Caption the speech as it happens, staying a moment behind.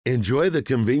Enjoy the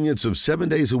convenience of 7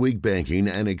 days a week banking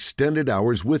and extended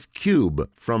hours with Cube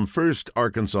from First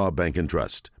Arkansas Bank and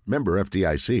Trust. Member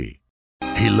FDIC.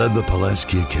 He led the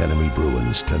Pulaski Academy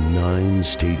Bruins to 9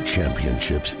 state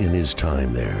championships in his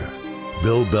time there.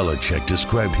 Bill Belichick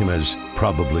described him as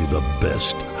probably the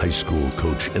best high school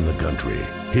coach in the country.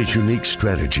 His unique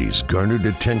strategies garnered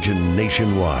attention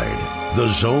nationwide. The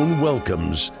Zone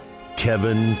welcomes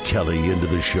Kevin Kelley into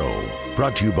the show.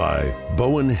 Brought to you by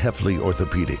Bowen Hefley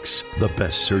Orthopedics. The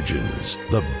best surgeons,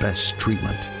 the best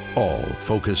treatment, all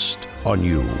focused on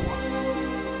you.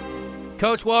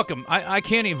 Coach, welcome. I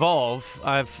can't evolve.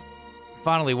 I've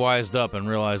finally wised up and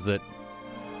realized that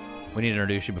we need to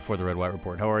introduce you before the Red White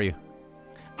Report. How are you?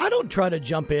 I don't try to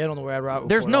jump in on the Red White Report.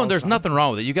 There's nothing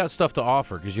wrong with it. You got stuff to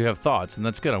offer because you have thoughts, and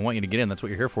that's good. I want you to get in. That's what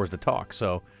you're here for, is to talk.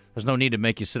 So there's no need to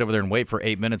make you sit over there and wait for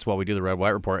 8 minutes while we do the Red White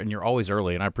Report, and you're always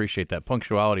early, and I appreciate that.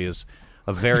 Punctuality is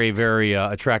a very, very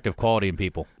attractive quality in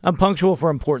people. I'm punctual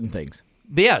for important things.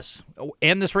 Yes,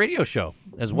 and this radio show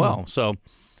as well. So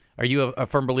are you a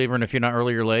firm believer in if you're not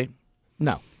early, you're late?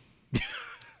 No.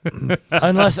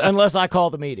 unless I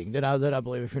call the meeting, then I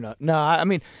believe if you're not. No, I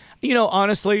mean,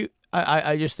 honestly,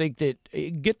 I just think that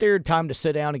get there in time to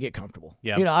sit down and get comfortable.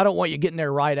 Yeah. I don't want you getting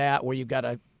there right at where you've got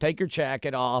to take your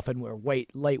jacket off and we're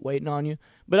late waiting on you.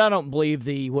 But I don't believe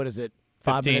the,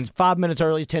 5 minutes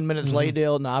early, 10 minutes late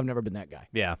deal. No, I've never been that guy.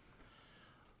 Yeah.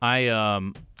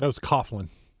 That was Coughlin.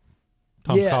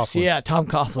 Tom Coughlin. Yeah, Tom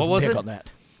Coughlin. What was it? On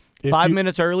that. 5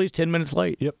 minutes early, 10 minutes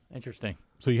late. Yep. Interesting.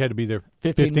 So you had to be there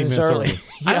 15 minutes early.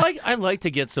 Yeah. I like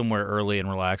to get somewhere early and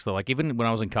relax, though. Like, even when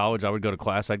I was in college, I would go to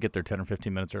class, I'd get there 10 or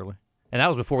 15 minutes early. And that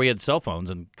was before we had cell phones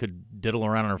and could diddle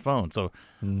around on our phone. So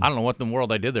I don't know what in the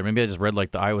world I did there. Maybe I just read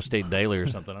like the Iowa State Daily or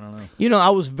something. I don't know. I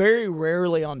was very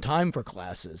rarely on time for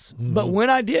classes. But when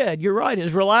I did, you're right, it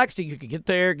was relaxing. You could get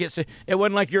there, it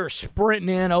wasn't like you're sprinting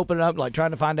in, opening up, like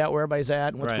trying to find out where everybody's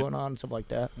at and what's going on and stuff like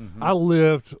that. Mm-hmm. I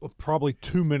lived probably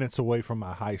 2 minutes away from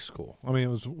my high school. I mean,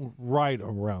 it was right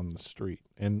around the street.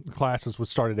 And classes would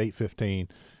start at 8:15.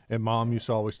 And Mom used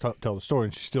to always tell the story,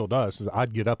 and she still does, is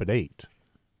I'd get up at 8.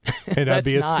 And I'd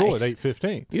be at school at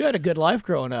 8:15. You had a good life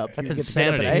growing up. That's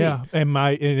insanity. Yeah, and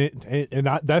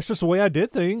that's just the way I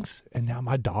did things. And now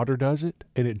my daughter does it,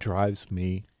 and it drives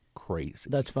me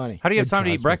crazy. That's funny. How do you have time to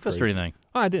eat breakfast or anything?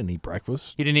 I didn't eat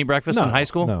breakfast. You didn't eat breakfast in high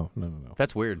school? No.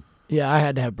 That's weird. Yeah, I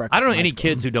had to have breakfast. I don't know any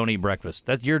kids who don't eat breakfast.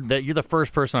 You're the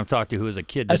first person I've talked to who is a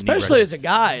kid. Especially as a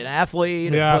guy, an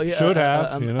athlete. Should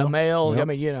have a male. Yep. I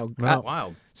mean,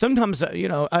 wild. Sometimes,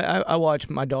 I watch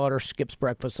my daughter skips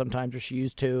breakfast sometimes, or she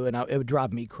used to, and it would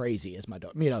drive me crazy as my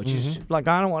daughter. She's like,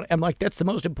 I don't want. I'm like, that's the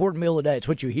most important meal of the day. It's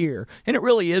what you hear, and it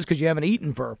really is because you haven't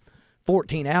eaten for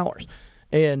 14 hours,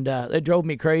 and it drove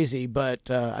me crazy.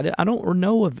 But I don't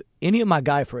know of any of my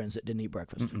guy friends that didn't eat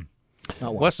breakfast.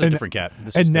 Wes is a different cat.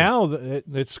 Now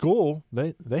at school,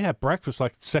 they have breakfast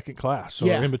like second class, so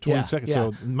in between seconds.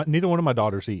 Yeah. So neither one of my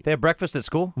daughters eat. They have breakfast at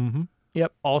school? Mm-hmm.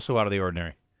 Yep. Also out of the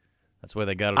ordinary. That's the way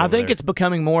they got it I over think there. it's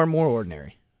becoming more and more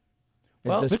ordinary.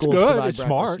 Well, it's schools good. provide It's breakfast.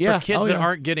 smart. Yeah. For kids that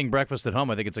aren't getting breakfast at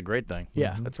home, I think it's a great thing.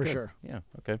 Yeah, That's for good. sure. Yeah,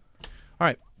 okay. All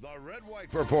right. The Red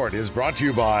White Report is brought to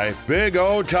you by Big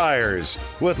O Tires,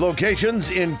 with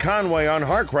locations in Conway on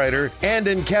Harkrider and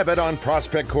in Cabot on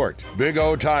Prospect Court. Big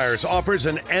O Tires offers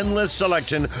an endless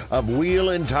selection of wheel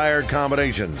and tire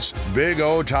combinations. Big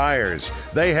O Tires,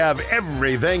 they have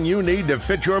everything you need to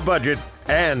fit your budget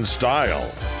and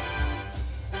style.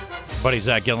 Buddy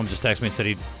Zach Gillum just texted me and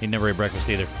said he never ate breakfast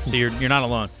either. So you're not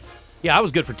alone. Yeah, I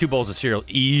was good for 2 bowls of cereal.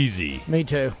 Easy. Me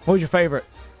too. What was your favorite?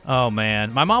 Oh,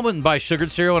 man. My mom wouldn't buy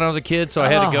sugared cereal when I was a kid, so I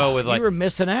had to go with, like... You were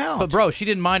missing out. But, bro, she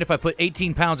didn't mind if I put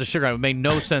 18 pounds of sugar on it. It made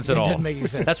no sense at all. It didn't make any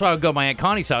sense. That's why I would go to my Aunt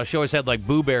Connie's house. She always had, like,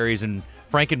 blueberries and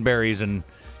frankenberries and,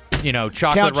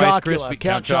 chocolate Rice Krispies.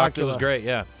 Count Chocula was great,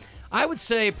 yeah. I would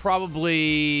say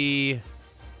probably...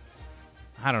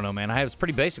 I don't know, man. It's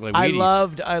pretty basic. Like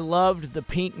Wheaties. I loved the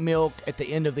pink milk at the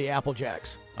end of the Apple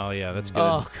Jacks. Oh, yeah, that's good.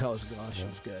 Oh, gosh, it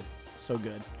was good. So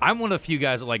good. I'm one of the few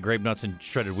guys that like grape nuts and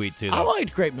shredded wheat, too, though. I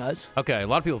liked grape nuts. Okay, a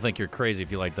lot of people think you're crazy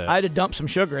if you like that. I had to dump some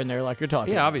sugar in there like you're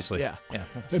talking about. Obviously. Yeah.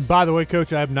 And by the way,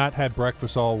 Coach, I have not had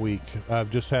breakfast all week. I've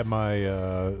just had my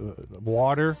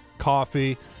water,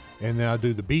 coffee, and then I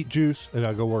do the beet juice, and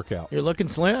I go work out. You're looking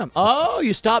slim. Oh,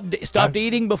 you stopped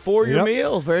eating before your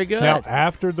meal. Very good. Now,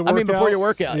 after the workout. before your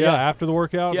workout. Yeah, after the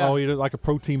workout, I'll eat like a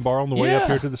protein bar on the way up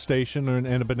here to the station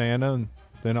and a banana, and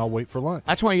then I'll wait for lunch.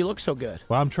 That's why you look so good.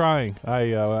 Well, I'm trying.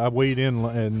 I weighed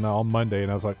in on Monday,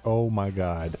 and I was like, oh, my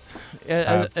God.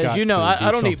 As you know, I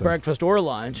don't eat breakfast or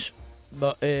lunch,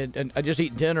 but and I just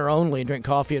eat dinner only and drink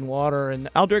coffee and water. And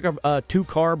I'll drink a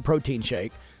 2-carb protein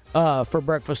shake. for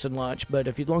breakfast and lunch. But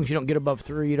as long as you don't get above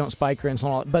 3, you don't spike your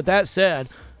insulin. But that said,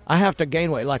 I have to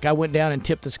gain weight. Like I went down and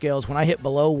tipped the scales. When I hit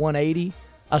below 180,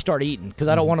 I start eating because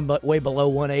I don't want to weigh below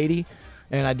 180.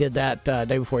 And I did that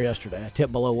day before yesterday. I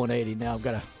tipped below 180. Now I've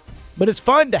got to. But it's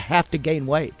fun to have to gain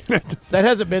weight. That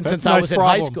hasn't been since I was in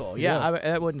high school. Yeah.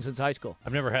 That wasn't since high school.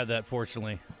 I've never had that,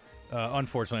 fortunately.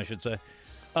 Unfortunately, I should say.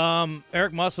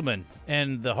 Eric Musselman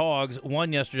and the Hogs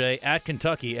won yesterday at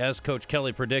Kentucky, as Coach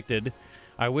Kelley predicted.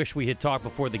 I wish we had talked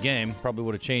before the game. Probably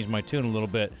would have changed my tune a little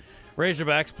bit.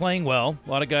 Razorbacks playing well. A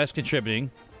lot of guys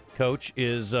contributing. Coach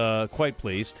is quite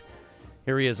pleased.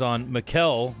 Here he is on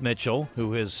Kelley Mitchell,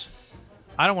 who is,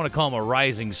 I don't want to call him a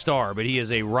rising star, but he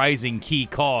is a rising key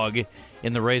cog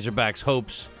in the Razorbacks'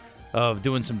 hopes of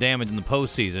doing some damage in the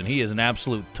postseason. He is an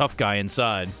absolute tough guy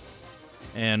inside.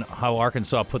 And how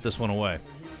Arkansas put this one away.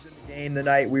 Game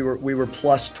tonight, we were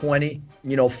plus 20.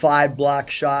 5 block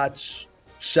shots,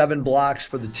 7 blocks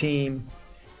for the team.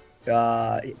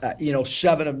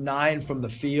 7 of 9 from the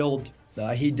field.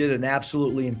 He did an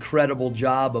absolutely incredible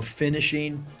job of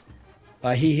finishing.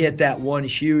 He hit that one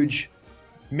huge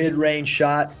mid-range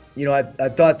shot. I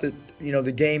thought that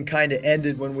the game kind of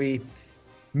ended when we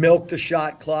milked the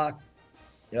shot clock.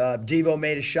 Devo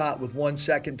made a shot with 1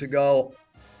 second to go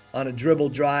on a dribble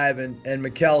drive,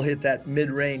 and Kelley hit that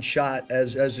mid-range shot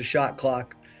as the shot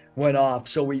clock went off.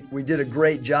 So we did a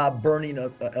great job burning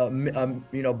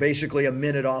basically a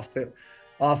minute off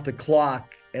the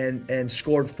clock and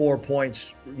scored 4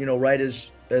 points right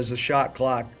as the shot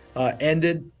clock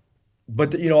ended.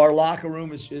 But our locker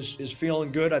room is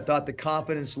feeling good. I thought the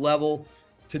confidence level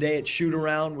today at shoot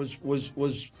around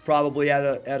was probably at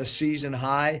a season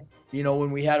high.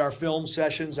 When we had our film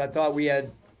sessions, I thought we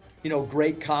had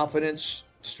great confidence.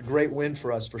 Just a great win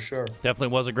for us, for sure. Definitely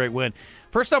was a great win.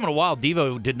 First time in a while,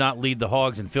 Devo did not lead the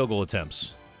Hogs in field goal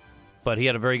attempts. But he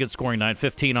had a very good scoring night,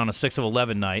 15 on a 6 of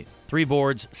 11 night. 3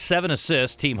 boards, 7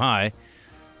 assists, team high.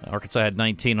 Arkansas had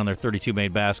 19 on their 32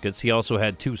 made baskets. He also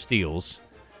had 2 steals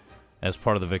as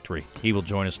part of the victory. He will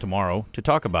join us tomorrow to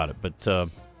talk about it. But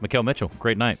Kelley Mitchell,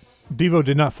 great night. Devo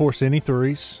did not force any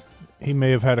threes. He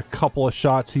may have had a couple of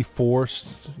shots he forced,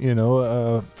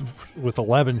 with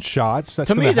 11 shots.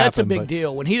 To me, that's a big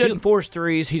deal. When he doesn't force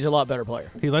threes, he's a lot better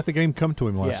player. He let the game come to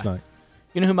him last night.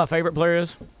 You know who my favorite player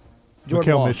is?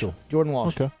 Jordan Walsh. Mitchell. Jordan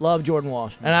Walsh. Okay. Love Jordan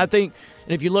Walsh. And I think,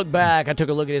 and if you look back, I took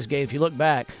a look at his game. If you look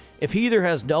back, if he either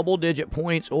has double-digit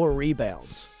points or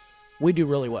rebounds, we do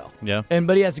really well. Yeah.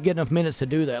 But he has to get enough minutes to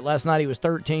do that. Last night he was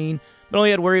 13, but only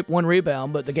had 1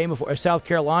 rebound. But the game before, South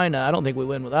Carolina, I don't think we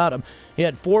win without him. He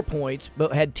had 4 points,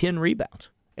 but had 10 rebounds.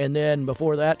 And then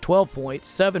before that, 12 points,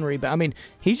 7 rebounds. I mean,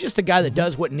 he's just the guy that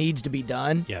does what needs to be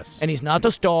done. Yes. And he's not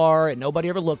the star, and nobody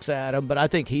ever looks at him. But I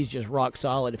think he's just rock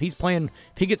solid. If he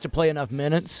gets to play enough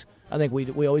minutes, I think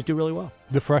we always do really well.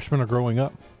 The freshmen are growing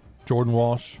up. Jordan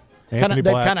Walsh, Anthony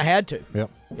Black. They kind of had to.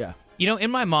 Yep. Yeah. In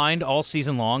my mind, all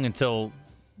season long until,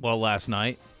 last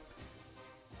night,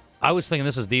 I was thinking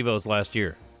this is Devo's last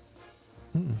year.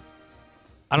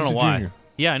 I don't know why. Junior.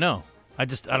 Yeah, I know. I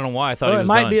don't know why I thought he was it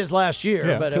might done. be his last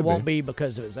year, but it won't be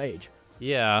because of his age.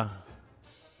 Yeah.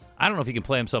 I don't know if he can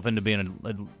play himself into being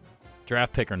a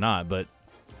draft pick or not, but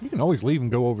you can always leave and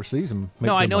go overseas and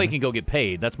make I know money. he can go get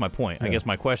paid. That's my point. Yeah. I guess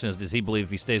my question is, does he believe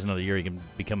if he stays another year he can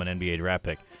become an NBA draft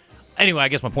pick? Anyway, I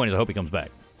guess my point is I hope he comes back.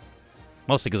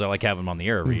 Mostly because I like having him on the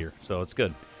air every year, so it's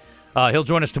good. He'll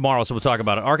join us tomorrow, so we'll talk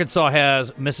about it. Arkansas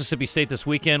has Mississippi State this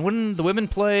weekend. When the women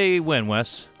play,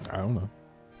 Wes? I don't know.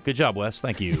 Good job, Wes.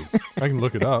 Thank you. I can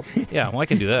look it up. Yeah, well, I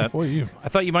can do that. What are you? I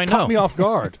thought you might know. Caught me off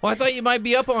guard. Well, I thought you might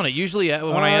be up on it. Usually, when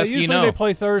I ask usually you, know. They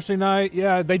play Thursday night.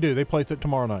 Yeah, they do. They play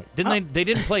tomorrow night. Didn't they? They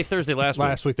didn't play Thursday last week.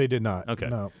 Last week they did not. Okay.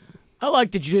 No. I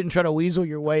like that you didn't try to weasel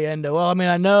your way into. Well, I mean,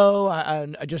 I know.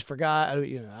 I just forgot. I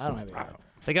don't have any.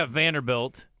 They got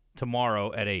Vanderbilt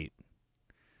tomorrow at 8.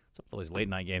 What's up with all these late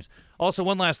night games? Also,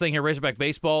 one last thing here: Razorback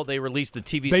baseball. They released the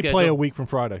TV schedule. They play a week from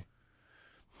Friday.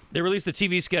 They released the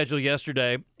TV schedule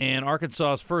yesterday, and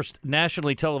Arkansas's first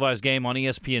nationally televised game on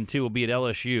ESPN2 will be at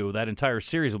LSU. That entire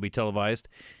series will be televised.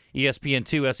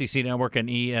 ESPN2, SEC Network, and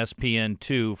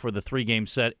ESPN2 for the 3-game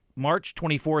set, March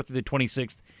 24th through the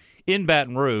 26th in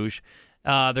Baton Rouge.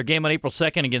 Their game on April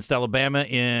 2nd against Alabama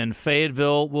in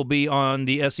Fayetteville will be on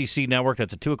the SEC Network.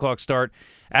 That's a 2 o'clock start.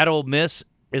 At Ole Miss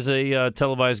is a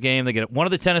televised game. They get one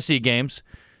of the Tennessee games,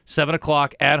 7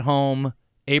 o'clock at home,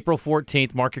 April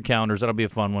 14th. Mark your calendars. That'll be a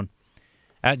fun one.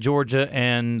 At Georgia,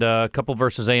 and a couple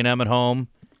versus A&M at home,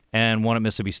 and one at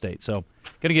Mississippi State. So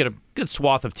going to get a good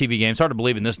swath of TV games. Hard to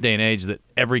believe in this day and age that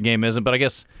every game isn't, but I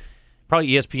guess probably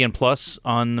ESPN Plus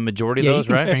on the majority of those,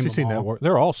 right? SEC Network.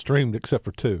 They're all streamed except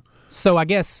for 2. So I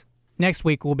guess next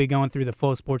week we'll be going through the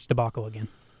full sports debacle again.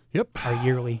 Yep. Our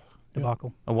yearly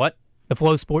debacle. A what? The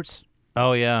Flow Sports.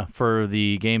 Oh, yeah, for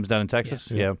the games down in Texas?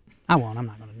 Yeah. I won't. I'm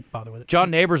not going to bother with it. John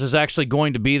Neighbors is actually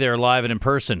going to be there live and in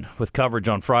person with coverage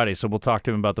on Friday, so we'll talk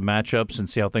to him about the matchups and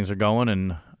see how things are going.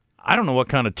 And I don't know what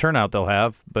kind of turnout they'll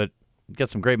have, but get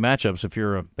some great matchups if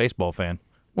you're a baseball fan.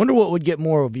 Wonder what would get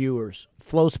more viewers,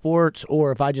 Flow Sports,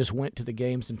 or if I just went to the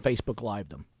games and Facebook Live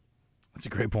them. That's a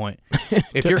great point.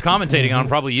 If you're commentating on,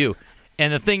 probably you.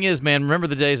 And the thing is, man, remember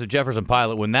the days of Jefferson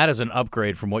Pilot? When that is an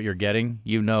upgrade from what you're getting,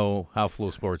 you know how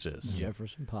Flow Sports is.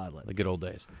 Jefferson Pilot. The good old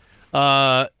days.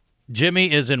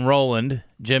 Jimmy is in Roland.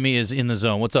 Jimmy is in the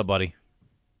zone. What's up, buddy?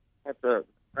 What's up?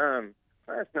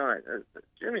 Last night,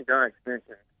 Jimmy Dykes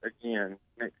mentioned again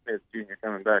Nick Smith Jr.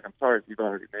 coming back. I'm sorry if you've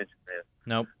already mentioned this.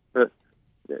 Nope. But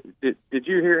did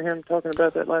you hear him talking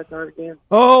about that last night again?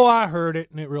 Oh, I heard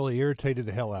it, and it really irritated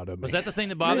the hell out of me. Was that the thing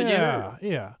that bothered you?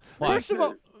 Yeah. Why?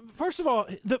 First of all,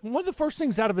 one of the first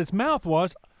things out of his mouth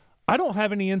was, I don't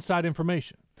have any inside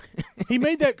information. He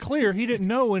made that clear. He didn't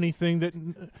know anything that...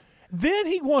 Then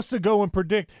he wants to go and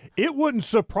predict. It wouldn't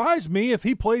surprise me if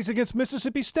he plays against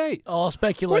Mississippi State. All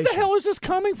speculation. Where the hell is this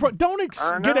coming from? Don't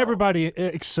get everybody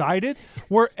excited.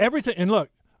 Where everything, and look,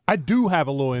 I do have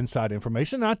a little inside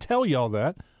information, and I tell y'all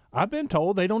that. I've been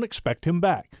told they don't expect him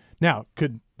back. Now,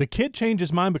 could the kid change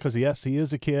his mind because, yes, he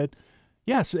is a kid?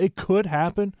 Yes, it could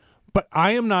happen, but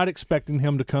I am not expecting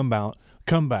him to come back.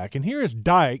 And here is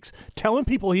Dykes telling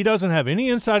people he doesn't have any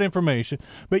inside information,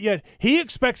 but yet he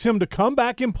expects him to come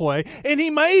back and play, and he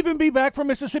may even be back from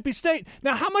Mississippi State.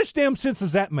 Now, how much damn sense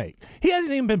does that make? He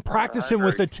hasn't even been practicing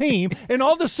with the team, and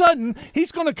all of a sudden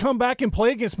he's going to come back and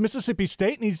play against Mississippi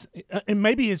State, and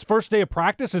maybe his first day of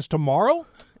practice is tomorrow?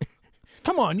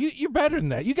 Come on, you're better than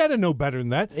that. You got to know better than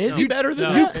that. Is he better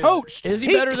than that? You coached. Is he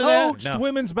better than that? He coached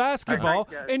women's basketball,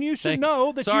 and you should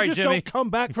know that you just don't come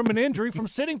back from an injury from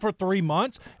sitting for 3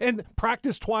 months and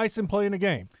practice twice and play in a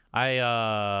game.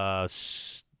 I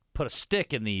put a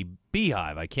stick in the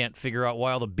beehive. I can't figure out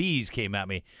why all the bees came at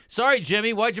me. Sorry,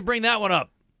 Jimmy. Why'd you bring that one up?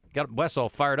 Got Wes all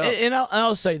fired up. And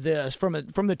I'll say this, from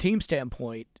the team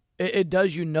standpoint, it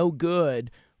does you no good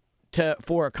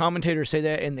for a commentator to say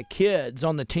that and the kids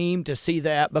on the team to see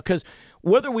that, because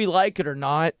whether we like it or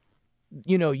not,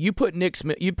 you put Nick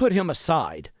Smith, you put him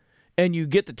aside and you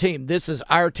get the team. This is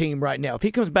our team right now. If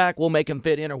he comes back, we'll make him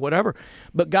fit in or whatever.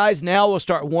 But guys now will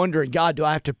start wondering, God, do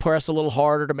I have to press a little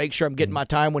harder to make sure I'm getting my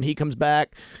time when he comes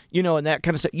back? And that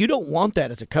kind of stuff. You don't want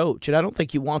that as a coach, and I don't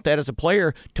think you want that as a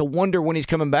player to wonder when he's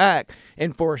coming back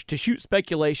and to shoot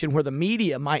speculation where the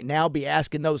media might now be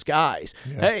asking those guys,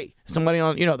 hey, somebody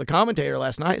on, the commentator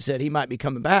last night said he might be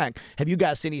coming back. Have you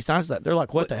guys seen any signs of that? They're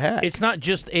like, what the heck? It's not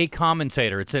just a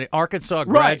commentator. It's an Arkansas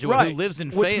graduate who lives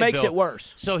in Fayetteville. Which makes it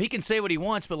worse. So he can say what he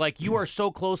wants, but you are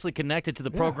so closely connected to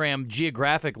the program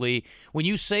geographically. When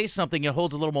you say something, it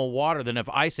holds a little more water than if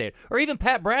I say it. Or even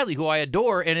Pat Bradley, who I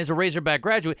adore and is a Razorback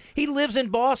graduate, he lives in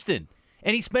Boston,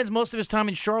 and he spends most of his time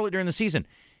in Charlotte during the season.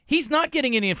 He's not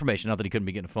getting any information. Not that he couldn't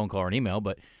be getting a phone call or an email,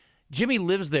 but Jimmy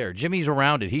lives there. Jimmy's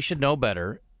around it. He should know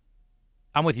better.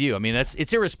 I'm with you. I mean,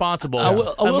 it's irresponsible. I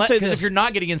will say this. Because if you're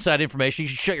not getting inside information, you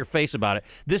should shut your face about it.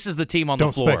 This is the team on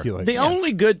the floor. Don't speculate. The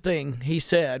only good thing he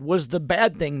said was the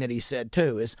bad thing that he said,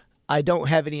 too, is I don't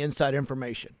have any inside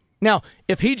information. Now,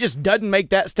 if he just doesn't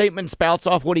make that statement and spouts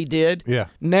off what he did,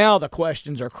 now the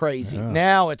questions are crazy. Yeah.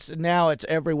 Now it's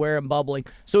everywhere and bubbling.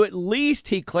 So at least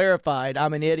he clarified,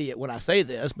 I'm an idiot when I say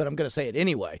this, but I'm going to say it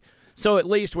anyway. So at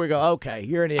least we go, okay,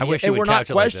 you're an idiot. And we're not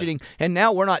questioning, and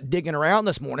now we're not digging around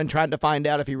this morning trying to find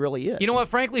out if he really is. You know what?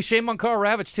 Frankly, shame on Carl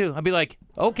Ravitch, too. I'd be like,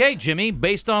 okay, Jimmy,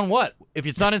 based on what? If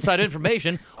it's not inside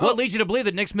information, what leads you to believe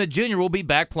that Nick Smith Jr. will be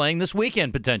back playing this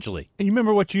weekend, potentially? And you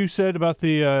remember what you said about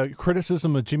the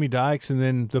criticism of Jimmy Dykes, and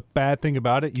then the bad thing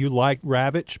about it, you like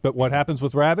Ravitch, but what happens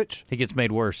with Ravitch? He gets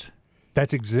made worse.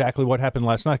 That's exactly what happened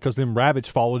last night, because then Ravitch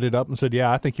followed it up and said,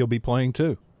 I think he'll be playing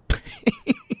too.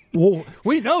 Well,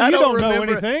 we know you don't know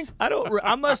anything.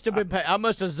 I must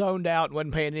have zoned out and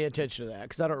wasn't paying any attention to that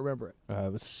because I don't remember it.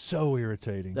 It was so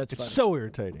irritating. It's funny. So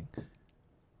irritating.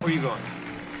 Where are you going?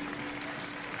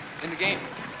 In the game.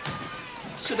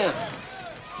 Sit down.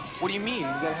 What do you mean? You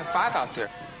gotta have 5 out there.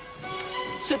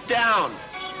 Sit down.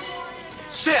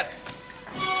 Sit.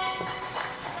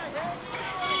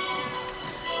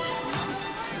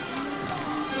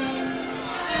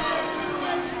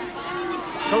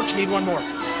 Coach, need one more.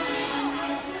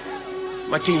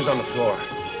 My team's on the floor.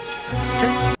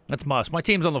 That's must. My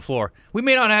team's on the floor. We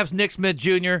may not have Nick Smith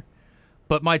Jr.,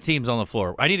 but my team's on the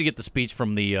floor. I need to get the speech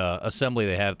from the assembly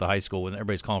they had at the high school when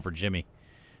everybody's calling for Jimmy.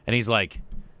 And he's like,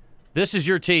 this is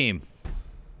your team.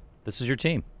 This is your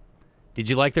team. Did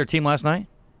you like their team last night?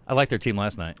 I liked their team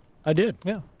last night. I did.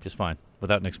 Yeah. Just fine.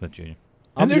 without Nick Smith Jr.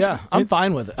 I'm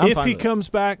fine with it. If he comes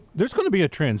back, there's going to be a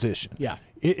transition. Yeah.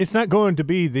 It's not going to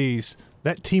be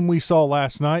that team we saw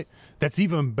last night that's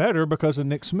even better because of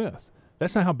Nick Smith.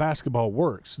 That's not how basketball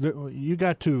works. You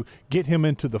got to get him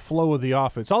into the flow of the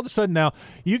offense. All of a sudden now,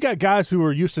 you got guys who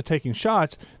are used to taking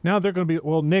shots. Now they're going to be,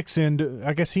 well, Nick's in.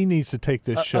 I guess he needs to take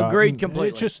this shot. Agreed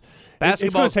completely. It's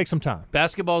going to take some time.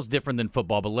 Basketball is different than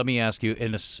football, but let me ask you,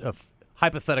 in a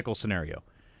hypothetical scenario,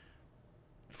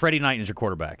 Freddie Knight is your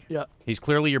quarterback. Yeah. He's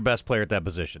clearly your best player at that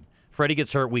position. Freddie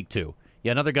gets hurt week 2.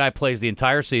 Yeah, another guy plays the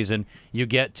entire season. You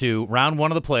get to round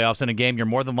 1 of the playoffs in a game you're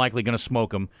more than likely going to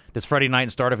smoke him. Does Freddie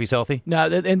Knight start if he's healthy? No,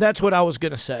 and that's what I was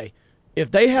going to say.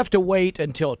 If they have to wait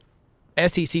until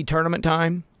SEC tournament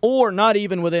time, or not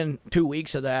even within 2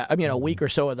 weeks of that, a week or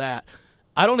so of that,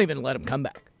 I don't even let him come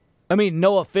back.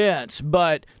 No offense,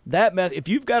 but if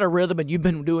you've got a rhythm and you've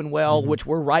been doing well, which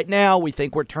we're right now, we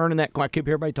think we're turning that. I keep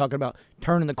everybody talking about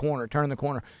turning the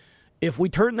corner. If we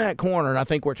turn that corner, and I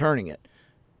think we're turning it,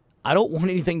 I don't want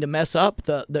anything to mess up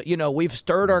we've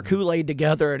stirred our Kool-Aid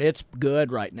together and it's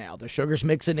good right now. The sugar's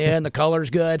mixing in, the color's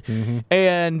good,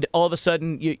 and all of a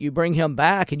sudden you bring him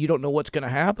back and you don't know what's going to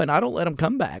happen. I don't let him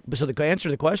come back. So the answer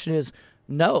to the question is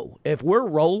no. If we're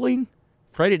rolling,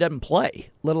 Freddie doesn't play,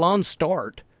 let alone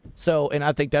start. So, and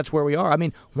I think that's where we are.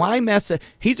 Why mess it?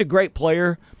 He's a great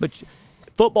player, but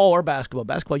football or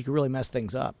basketball, you can really mess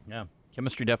things up. Yeah.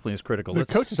 Chemistry definitely is critical. The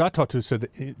coaches I talked to said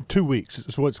that 2 weeks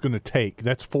is what it's going to take.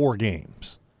 That's 4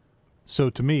 games. So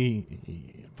to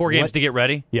me, 4 games to get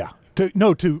ready? Yeah. To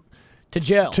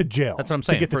gel. To gel. That's what I'm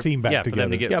saying. To get the team back together.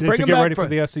 To get ready for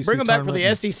the SEC tournament. Bring him back for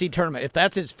the SEC tournament. If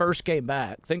that's his first game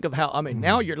back, think of how,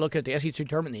 now you're looking at the SEC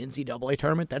tournament, the NCAA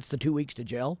tournament. That's the 2 weeks to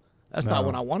gel. That's not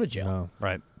when I want to gel. No.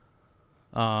 Right.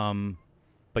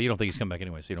 But you don't think he's coming back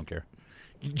anyway, so you don't care.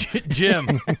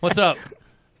 Jim, what's up?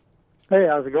 Hey,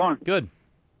 how's it going? Good.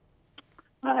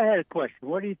 I had a question.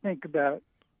 What do you think about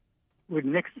with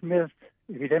Nick Smith,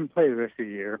 if he doesn't play the rest of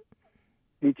the year,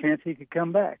 any chance he could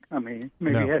come back? Maybe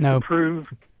he has to prove.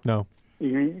 No.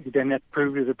 He doesn't have to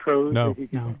prove to the pros No. that he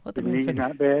can, Let the man he's finish.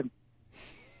 not bad.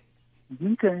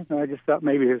 Okay. I just thought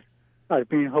maybe I was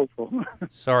being hopeful.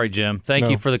 Sorry, Jim. Thank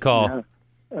you for the call.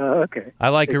 Okay. I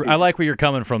like where you're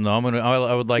coming from, though.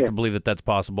 I would like to believe that that's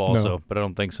possible also, but I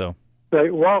don't think so. But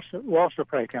Walsh will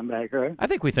probably come back, right? I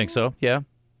think we think so, yeah.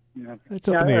 Yeah. It's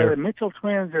up in the air. The Mitchell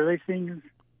twins, are they seniors?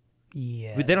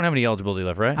 Yeah. They don't have any eligibility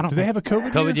left, right? Do they have a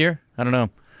COVID year? I don't know.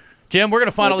 Jim, we're going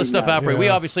to find all this stuff out for you. We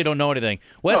obviously don't know anything.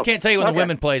 Wes can't tell you when the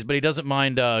women plays, but he doesn't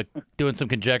mind doing some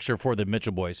conjecture for the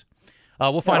Mitchell boys.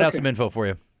 We'll find out some info for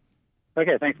you.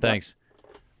 Okay, thanks. Thanks.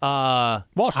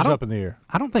 Walsh is up in the air.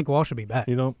 I don't think Walsh should be back.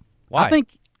 You don't? Why? I think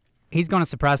he's going to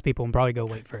surprise people and probably go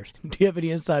late first. Do you have any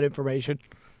inside information?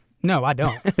 No, I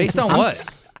don't. Based on what?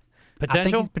 Potential? I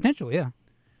think he's potential, yeah.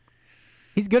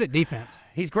 He's good at defense.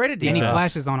 He's great at defense. And he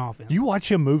flashes on offense. You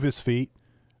watch him move his feet.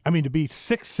 To be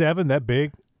 6'7", that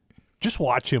big, just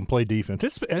watch him play defense.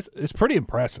 It's pretty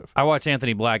impressive. I watch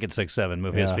Anthony Black at 6'7"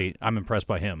 move his feet. I'm impressed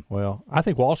by him. Well, I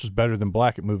think Walsh is better than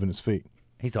Black at moving his feet.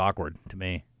 He's awkward to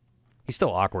me. He's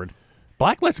still awkward.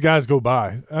 Black lets guys go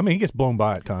by. He gets blown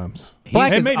by at times.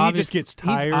 Black and maybe he just gets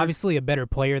tired. He's obviously a better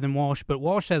player than Walsh, but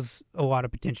Walsh has a lot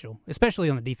of potential, especially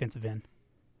on the defensive end.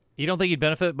 You don't think he'd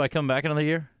benefit by coming back another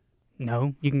year?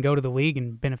 No, you can go to the league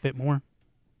and benefit more.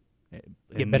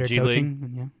 Get better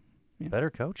coaching. Yeah.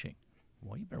 Better coaching.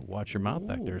 Well, you better watch your mouth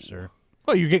back there, sir.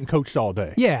 Well, you're getting coached all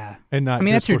day. Yeah. And not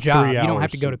that's your for job. 3 You don't have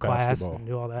hours to go to of class basketball. and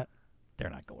do all that.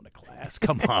 They're not going to class.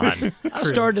 Come on. I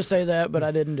started to say that, but I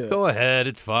didn't do it. Go ahead.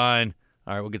 It's fine.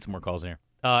 All right, we'll get some more calls in here.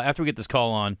 After we get this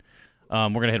call on, we're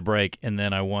going to hit a break, and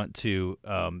then I want to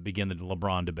begin the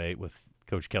LeBron debate with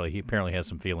Coach Kelley. He apparently has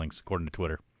some feelings, according to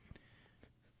Twitter.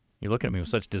 You're looking at me with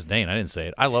such disdain. I didn't say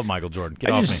it. I love Michael Jordan. Get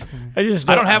off me.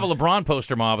 I don't have a LeBron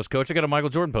poster in my office, Coach. I got a Michael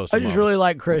Jordan poster. I just really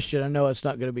like Christian. I know it's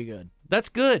not going to be good. That's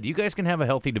good. You guys can have a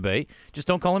healthy debate. Just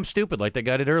don't call him stupid like that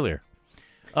guy did earlier.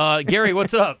 Gary,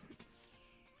 what's up?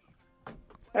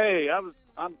 Hey,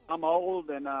 I'm old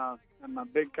and I'm a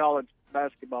big college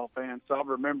basketball fan, so I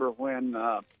remember when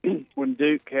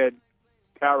Duke had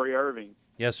Kyrie Irving.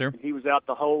 Yes, sir. He was out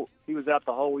the whole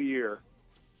year,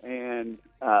 and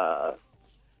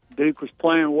Duke was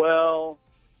playing well.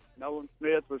 Nolan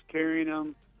Smith was carrying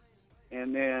them,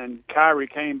 and then Kyrie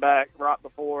came back right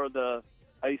before the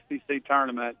ACC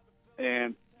tournament,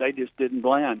 and they just didn't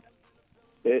blend.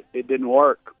 It didn't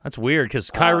work. That's weird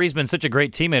because Kyrie's been such a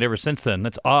great teammate ever since then.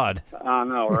 That's odd. I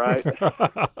know, right?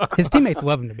 His teammates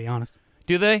love him, to be honest.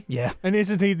 Do they? Yeah. And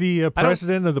isn't he the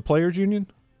president of the Players Union?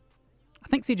 I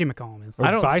think C.J. McCollum is.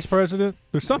 Or vice president?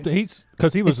 There's something.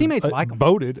 Because he was his teammates like him.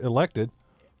 elected.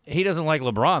 He doesn't like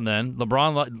LeBron then.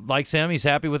 LeBron likes him. He's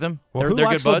happy with him. Well, who they're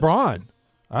likes good buds. LeBron?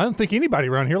 I don't think anybody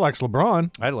around here likes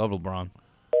LeBron. I love LeBron.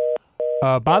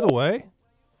 By the way,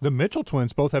 the Mitchell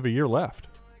twins both have a year left.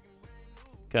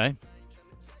 Okay.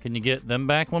 Can you get them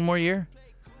back one more year?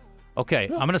 Okay,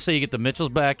 yeah. I'm going to say you get the Mitchells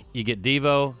back. You get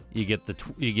Devo. You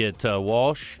get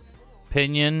Walsh,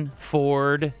 Pinion,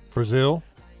 Ford.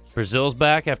 Brazil's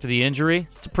back after the injury.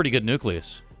 It's a pretty good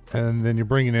nucleus. And then you're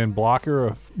bringing in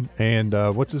Blocker and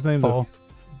what's his name? Fall.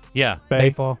 Yeah.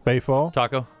 Bayfall.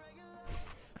 Taco.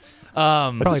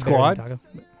 That's a squad.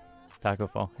 Taco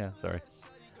Fall. Yeah, sorry.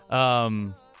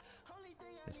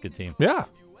 It's a good team. Yeah.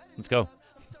 Let's go.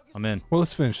 I'm in. Well,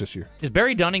 let's finish this year. Is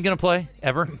Barry Dunning going to play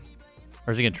ever?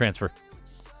 Or is he going to transfer?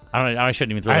 I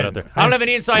shouldn't even throw that out there. I don't have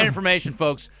any inside information,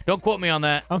 folks. Don't quote me on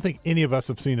that. I don't think any of us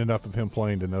have seen enough of him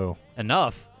playing to know.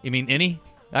 Enough? You mean any?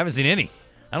 I haven't seen any.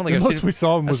 I don't think I've seen. Most we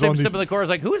saw him was on these of the course.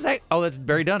 Like, who is that? Oh, that's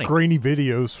Barry Dunning. Grainy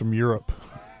videos from Europe.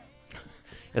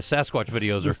 Yeah, Sasquatch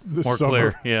videos are more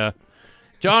clear. Yeah.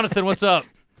 Jonathan, what's up?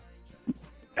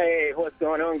 Hey, what's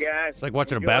going on, guys? It's like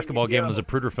watching a basketball game as a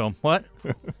Zapruder film. What?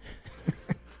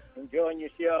 Enjoying your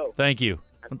show. Thank you.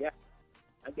 I got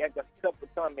just a couple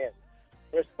of comments.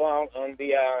 First of all, on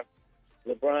the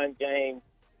LeBron James,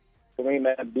 Kareem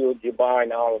Abdul-Jabbar,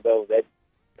 and all of those.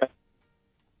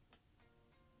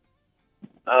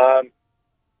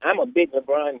 I'm a big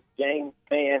LeBron James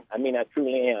fan. I mean, I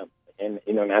truly am. And,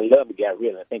 and I love the guy,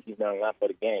 really. I think he's done a lot for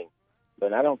the game.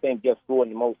 But I don't think just scoring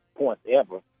the most points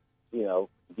ever,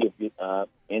 gives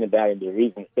anybody the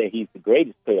reason to say he's the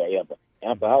greatest player ever.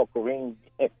 After all, Kareem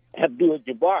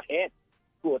Abdul-Jabbar had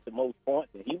scored the most points,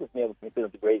 and he was never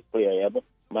considered the greatest player ever.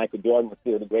 Michael Jordan was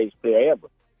still the greatest player ever.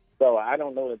 So I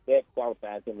don't know that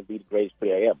qualifies him to be the greatest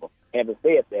player ever. Having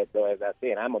said that, though, as I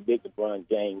said, I'm a big LeBron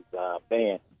James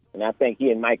fan, and I think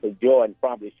he and Michael Jordan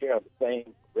probably share the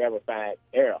same rarefied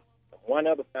era. One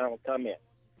other final comment.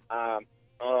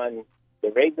 On the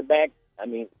Razorbacks, I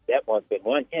mean, that was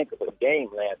one heck of a game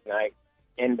last night.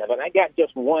 But I got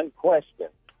just one question.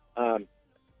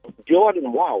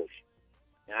 Jordan Walsh,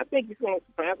 and I think he's going to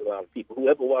surprise a lot of people,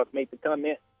 whoever was made the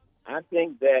comment. I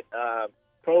think that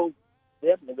pros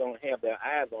definitely going to have their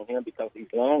eyes on him because he's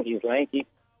long, he's lanky,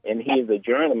 and he is a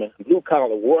journeyman,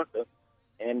 blue-collar worker.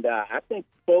 And I think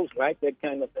pros like that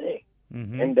kind of thing.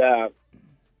 Mm-hmm. And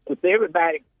with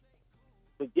everybody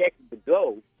projected to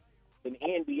go in the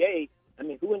NBA, I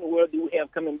mean, who in the world do we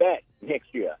have coming back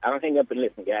next year? I'll hang up and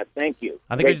listen, guys. Thank you.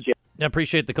 I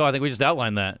appreciate the call. I think we just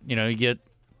outlined that. You get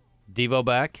Devo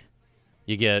back.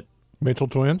 You get Mitchell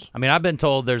twins. I mean, I've been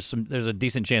told there's a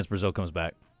decent chance Brazil comes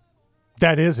back.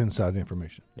 That is inside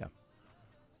information. Yeah.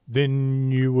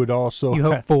 Then you would also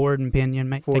hope Ford and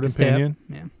Pinion take a step. Pinion.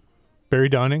 Yeah. Barry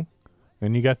Dunning,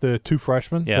 and you got the two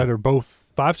freshmen that are both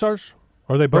 5 stars.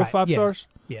 Are they both 5 stars?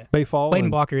 Yeah. Bayfall.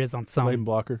 Leighton Blocker is on some. Leighton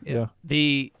Blocker. Yeah.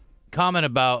 The comment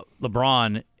about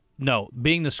LeBron,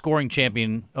 being the scoring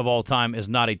champion of all time is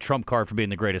not a trump card for being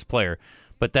the greatest player,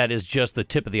 but that is just the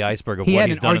tip of the iceberg of what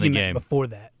he's done in the game. He had an argument before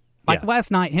that. Like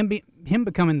last night, him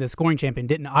becoming the scoring champion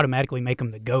didn't automatically make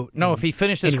him the GOAT. No, if he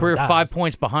finished his career 5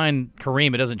 points behind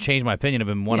Kareem, it doesn't change my opinion of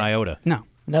him one iota. No.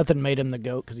 Nothing made him the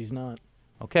GOAT because he's not.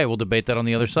 Okay, we'll debate that on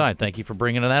the other side. Thank you for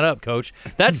bringing that up, Coach.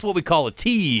 That's what we call a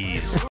tease.